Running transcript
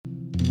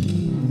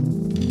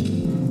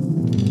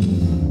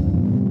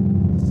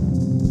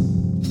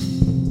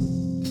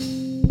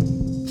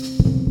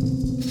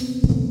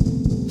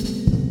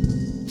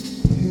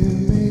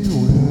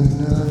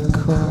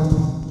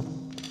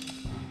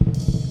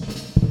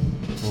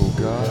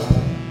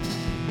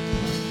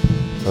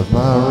of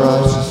my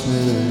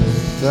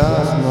righteousness. Thou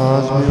hast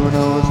enlarged me when I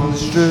was in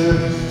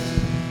distress.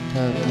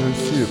 Have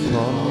mercy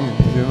upon me and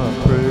hear my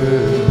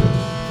prayer.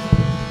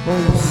 Oh,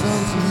 you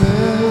sons of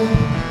men,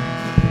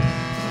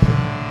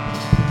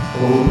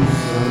 oh, you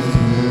sons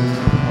of men,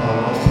 how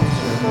long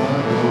shall my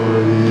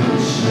glory in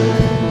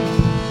shame?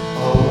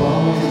 How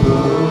long you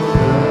look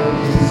at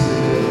me,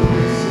 say the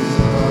faces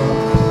up,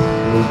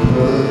 with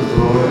blood,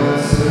 Lord, I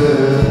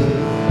said,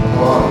 a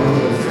heart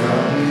that's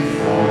got me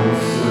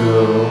formed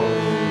still.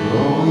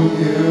 Only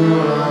you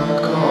I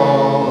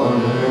call on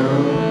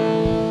him.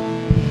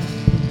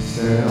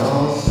 Stand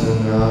on,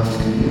 stand out,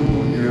 commune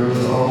with your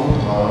own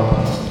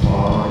heart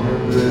upon your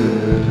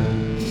bed.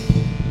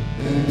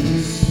 And you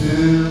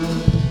still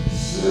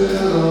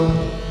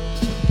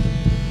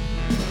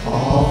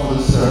offer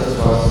the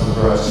sacrifice of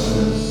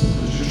righteousness.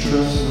 Put your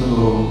trust in the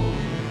Lord.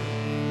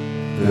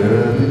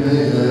 There be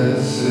many that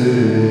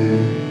say,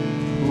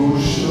 who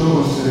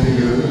shows me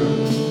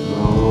good,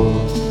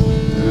 Lord?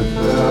 If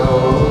thou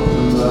art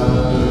the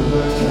light of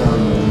thy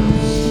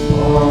countenance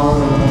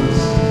on us,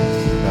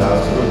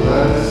 thou'st put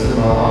gladness in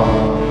my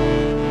heart,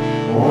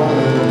 more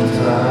than the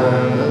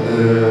time that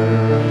their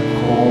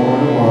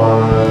corn and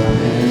wine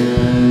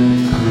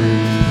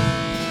increase.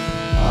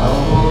 I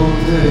will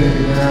take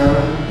down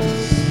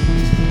this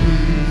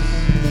peace.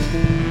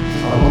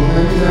 I will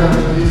lay down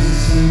a piece of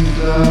sleep.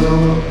 Thou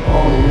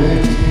only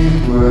makes me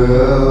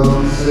dwell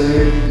in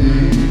safety.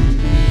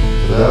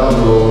 Thou,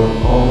 Lord,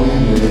 only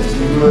makes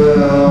me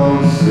dwell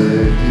in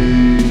safety.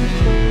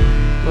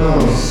 Dwell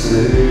in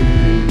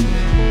safety.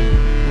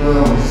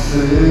 Dwell in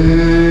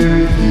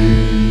safety.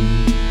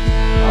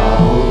 I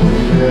will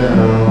lay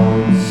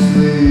down and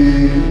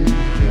sleep.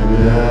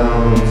 Lay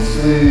down and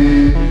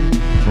sleep.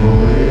 I will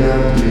lay down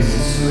a piece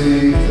of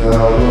sleep.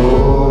 Thou,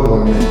 Lord.